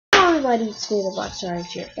everybody, it's me, the Box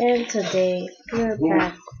Archer, and today we're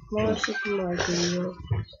back with more Super Mario.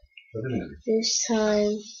 This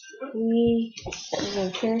time we are gonna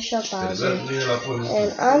finish up Bowser,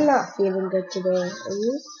 and I'm not feeling good today. Are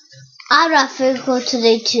you? I'm not feeling good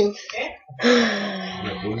today too,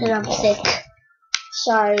 cause I'm sick.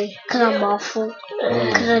 Sorry. Cause I'm awful.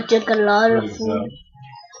 Cause I drink a lot of food.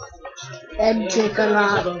 And drink a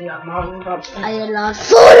lot. I eat a lot of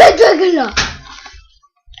food and drink a lot.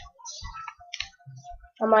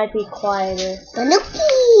 I might be quieter.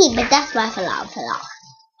 Tanuki! But that's my falafel.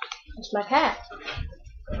 It's my cat.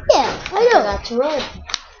 Yeah, I know. I got to run.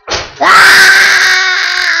 Ah!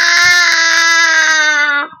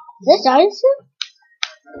 Is this dinosaur?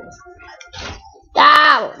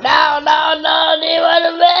 No, they run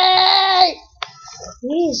away!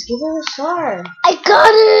 Please, give her a star. I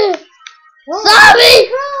got it! Oh, Sorry!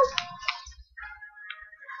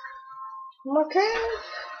 I'm okay.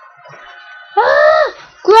 Ah!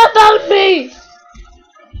 Grab on me!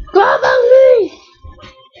 Grab on me!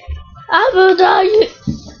 I will die.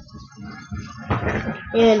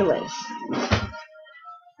 Anyways.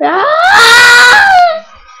 Ah!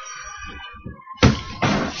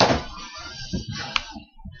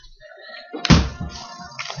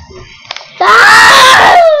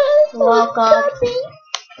 Ah! Welcome.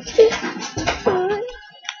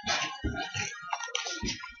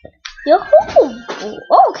 Yo-hoo!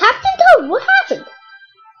 Oh, Captain Toad, what happened?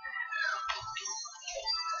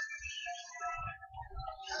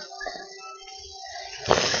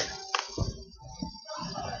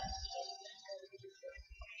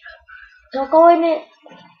 Don't go in it.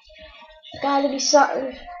 Gotta be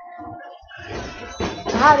something.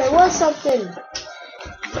 Ah, there was something.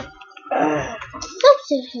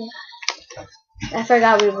 Something here. I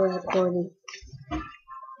forgot we were recording.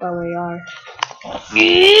 But we are.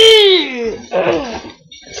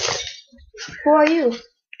 Who are you?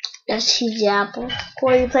 That's Cheesy Apple. Who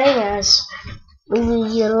are you playing as?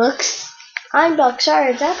 Luigi looks. I'm Doc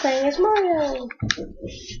Sarge. I'm playing as Mario.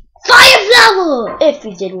 Fire flower! If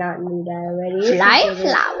you did not know that already. Fly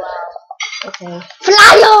flower. Okay.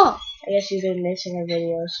 Flyer! I guess you've been missing our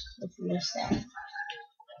videos if you missed that.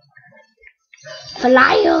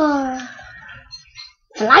 Flyer!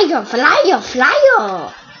 Flyer, flyer,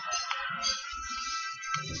 flyer!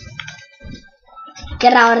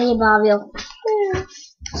 Get out of here, Mario.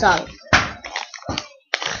 Sorry.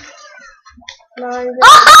 Mario.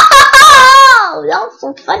 Oh, that was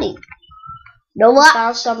so funny. You know what?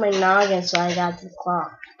 Bounced on my noggin, so I got the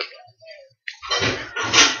clock.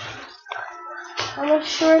 I'm a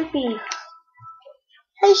shorty.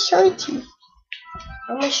 Hey, shorty.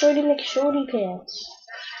 I'm a shorty McShorty pants.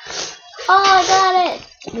 Oh, I got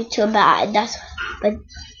it. Me too bad. But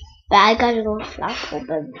I gotta go flashlight,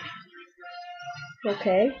 but.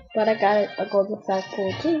 Okay, but I got a golden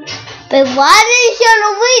flagpole too. But why did you show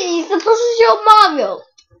Luigi? You're supposed to show Mario.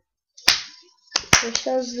 It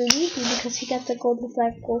shows Luigi because he got the golden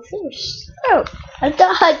flagpole first. Oh, I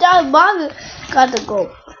thought Mario got the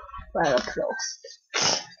gold. Right up close.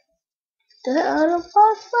 The other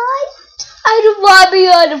boss fight? I don't want to be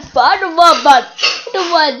on the fight. I don't want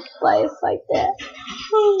to fight there.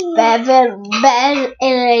 But in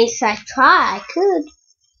a race I try, I could.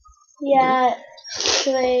 Yeah,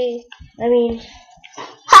 actually, I mean,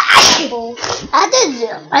 Apple. After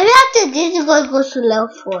this, you're going to go to level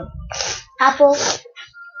 4. Apple,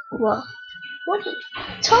 What?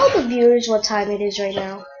 Tell the viewers what time it is right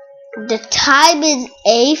now. The time is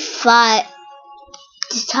 8:05.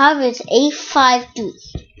 The time is 8:52.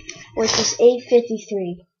 Which is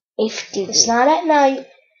 8:53. 8:53. It's not at night,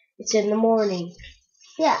 it's in the morning.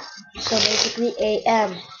 Yeah. So basically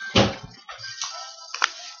AM.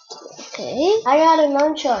 Okay. I got a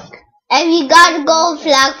nunchuck. And we gotta go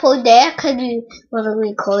flagpole there because we want to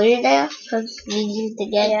record it there because we need to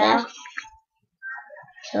get there.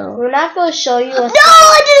 So. We're not going to show you No,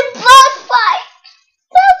 I did a boss fight!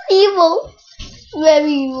 That's evil.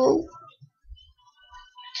 Very evil.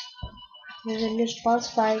 There's a new boss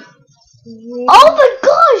fight. Oh my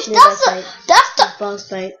gosh! That's the boss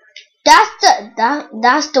fight. That's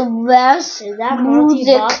the best Is that Monty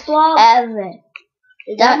music Boss Blob? ever.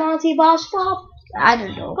 Is that Monty Boss Blob? I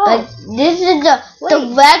don't know. Go. But this is the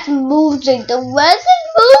best music. The best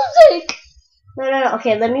music. No.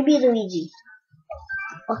 Okay, let me be Luigi.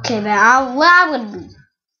 Okay, man. What I'm gonna be?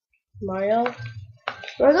 Mario.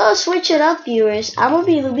 We're gonna switch it up, viewers. I'm gonna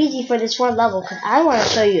be Luigi for this one level because I want to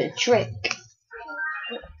show you a trick.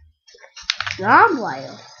 I'm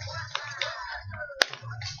Mario.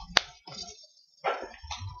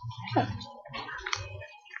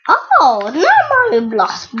 Oh, not Mario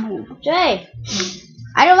Blossom. Jay,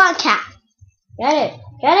 I don't want cat. Get it.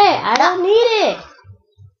 Get it. I don't need it.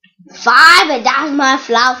 5, and that's my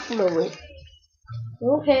flower fluid.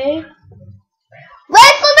 Okay.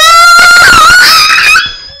 Wait for me!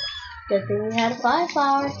 Good thing we had 5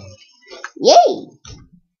 flowers. Yay!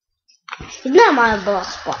 It's not my block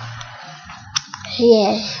spot.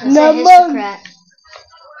 Yeah. Number.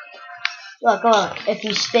 Look, if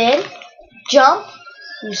you spin, jump,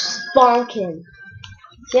 you spunk-in.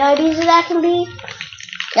 See how easy that can be?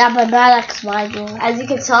 Yeah, but not like sliding. As you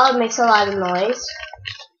can tell, it makes a lot of noise.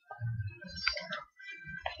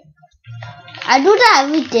 I do that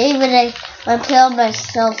every day when I play on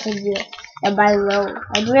myself in my room.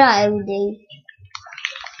 I do that every day.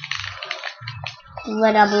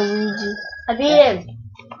 When I'm Luigi. I beat him.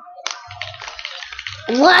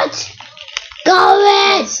 What?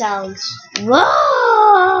 Go in! Sounds.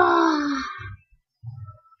 Whoa!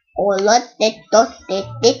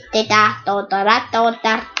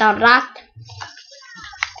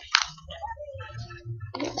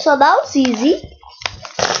 So that was easy.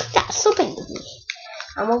 That's super easy.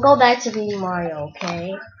 I'm gonna go back to being Mario,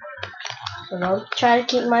 okay? So don't try to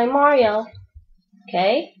keep my Mario.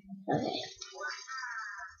 Okay? Okay.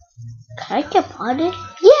 Can I get Mario? Yeah,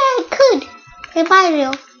 I could. Hey,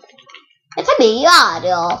 Mario. It's a me,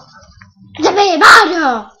 Mario. It's a me,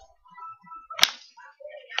 Mario.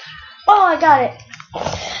 Oh, I got it.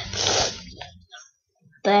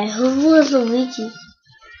 But who was Luigi?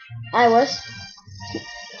 I was.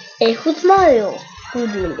 Hey, who's Mario? Who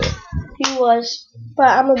did it? He was. But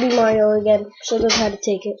I'm gonna be Mario again. So I don't know how to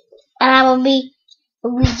take it. And I'm gonna be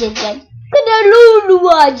Luigi again. Lulu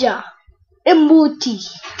aja. Muti.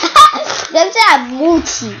 That's a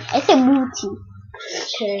Muti. It's a Muti.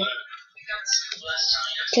 Okay.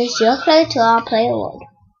 Just your play till I'll play alone.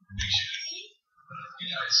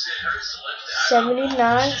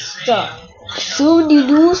 79 stuff. Soon you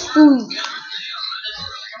do soon.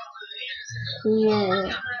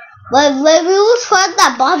 Yeah. But when we was find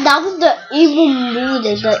that bomb, that was the evil mood,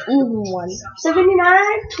 the evil one.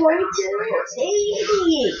 79, 22,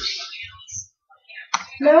 80.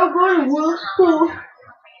 Now go to World 4.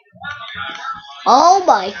 Oh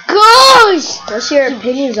my gosh! What's your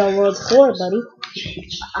opinions on World 4, buddy?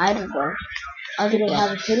 I don't know. I don't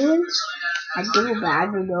have opinions. I do, but I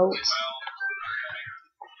don't know.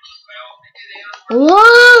 No.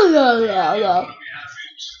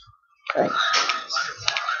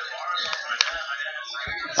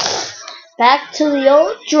 Back to the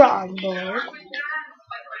old drawing board.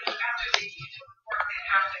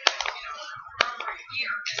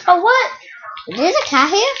 Oh, what? There's a cat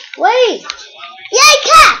here? Wait! Yay,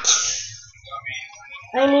 cat!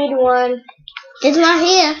 I need one. It's not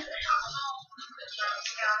here.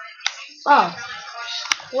 Oh.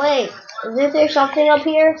 Wait. Isn't there something up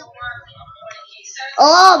here?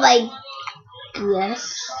 Oh my.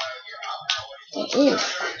 Yes. It is.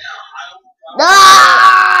 No!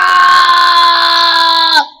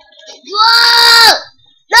 Whoa!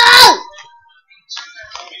 No!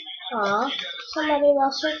 Aw, somebody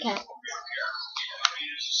lost their cat.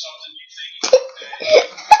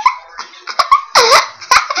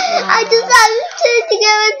 I just had to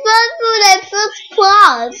get my first food and first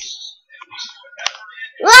class.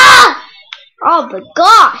 Ah! Oh my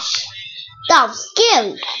gosh! That was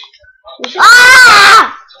scary.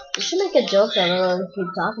 You should make a joke that everyone keep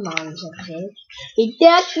talking about in this episode. It's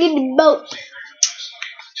actually the boat.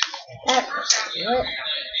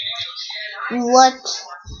 What?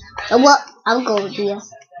 What? I'm going here.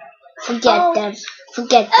 Forget them.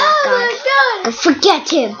 Forget that guy. Forget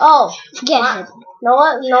him. Oh, Forget him. know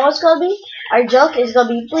what's gonna be? Our joke is gonna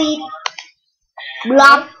be bleep.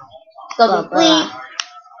 Blop. It's gonna be bleep.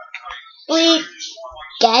 Bleep.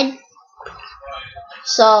 Again.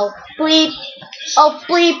 So, bleep. Oh,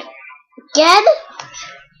 bleep. Again.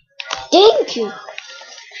 Thank you.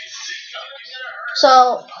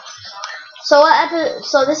 So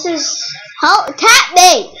this is How tap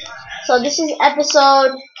me? So this is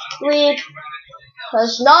episode 3.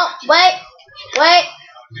 No, wait.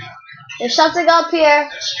 There's something up here.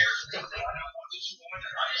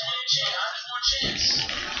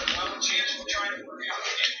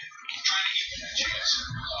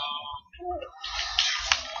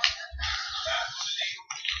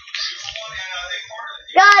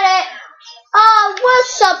 Got it. Oh,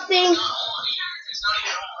 what's something?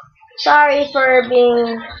 Sorry for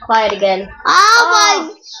being quiet again. Oh my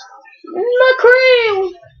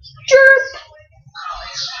cream! Chirp!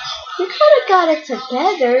 You could have got it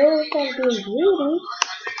together without being greedy.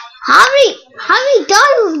 How many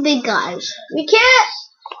dollars, big guys? We can't.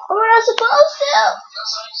 We're not supposed to.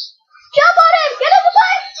 Jump on him! Get in the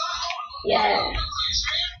way! Yeah.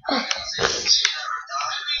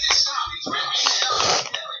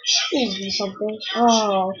 please do something.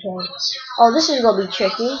 Oh, okay. Oh, this is gonna be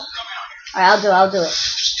tricky. Alright, I'll do it.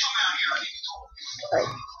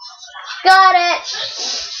 Alright. Got it!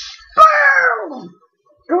 Boom!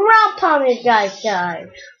 Ground pounded guys.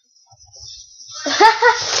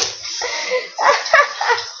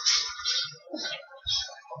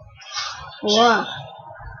 Wow.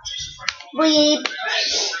 Bleep.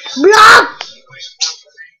 Block!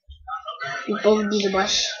 We both need a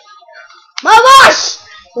brush. My brush!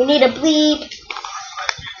 We need a bleep.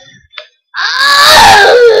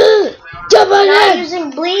 Jump on Not it!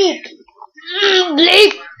 using bleep.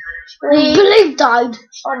 Bleep! Bleep died.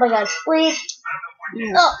 Oh my god, bleep.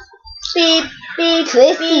 Oh, beep, beep,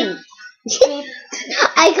 Chrissy. beep.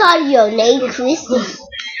 I called your name Chrissy.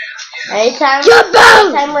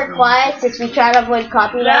 Anytime we're quiet, since we try to avoid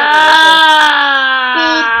copyright.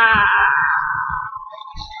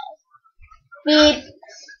 Beep.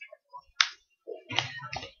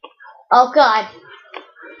 Oh god.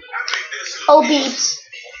 Oh beeps.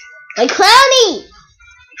 My crownie!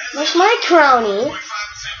 Where's my crownie?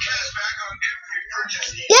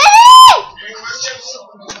 Get it!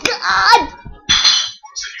 God!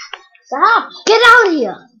 Stop. Get out of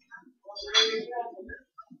here!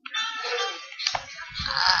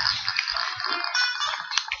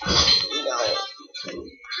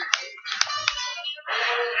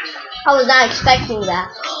 I was not expecting that.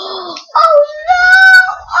 Oh no!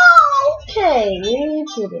 Okay, we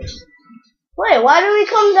did it. Wait, why did we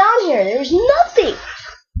come down here? There's nothing.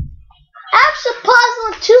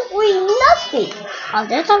 Absolutely nothing. Oh,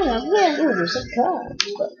 there's something up here. Ooh, there's a car.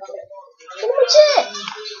 But pretty much it.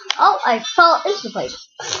 Oh, I fell into the pipe.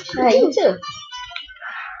 Alright, you too.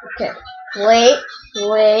 Okay. Wait.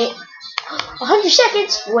 100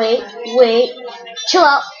 seconds. Wait. Chill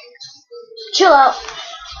out.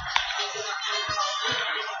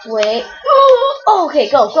 Wait. Oh, okay,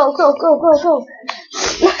 go.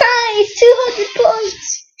 Nice, 200 points.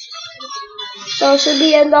 So should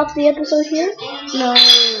we end off the episode here? No.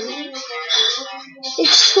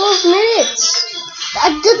 It's 12 minutes.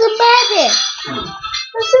 That doesn't matter.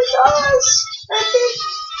 This is us. That's it.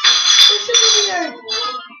 It's a video.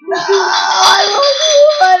 I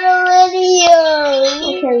don't want a video.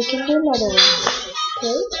 Okay, we can do another one.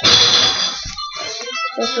 Okay.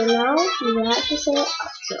 So for now, you have to say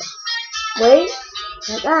outro. Wait,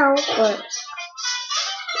 not now, but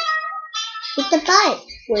Hit the bike.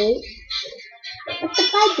 wait. What's the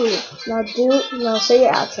bike do? Now say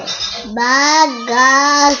your outro. Bye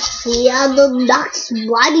guys. See you on the next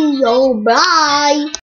video. Bye.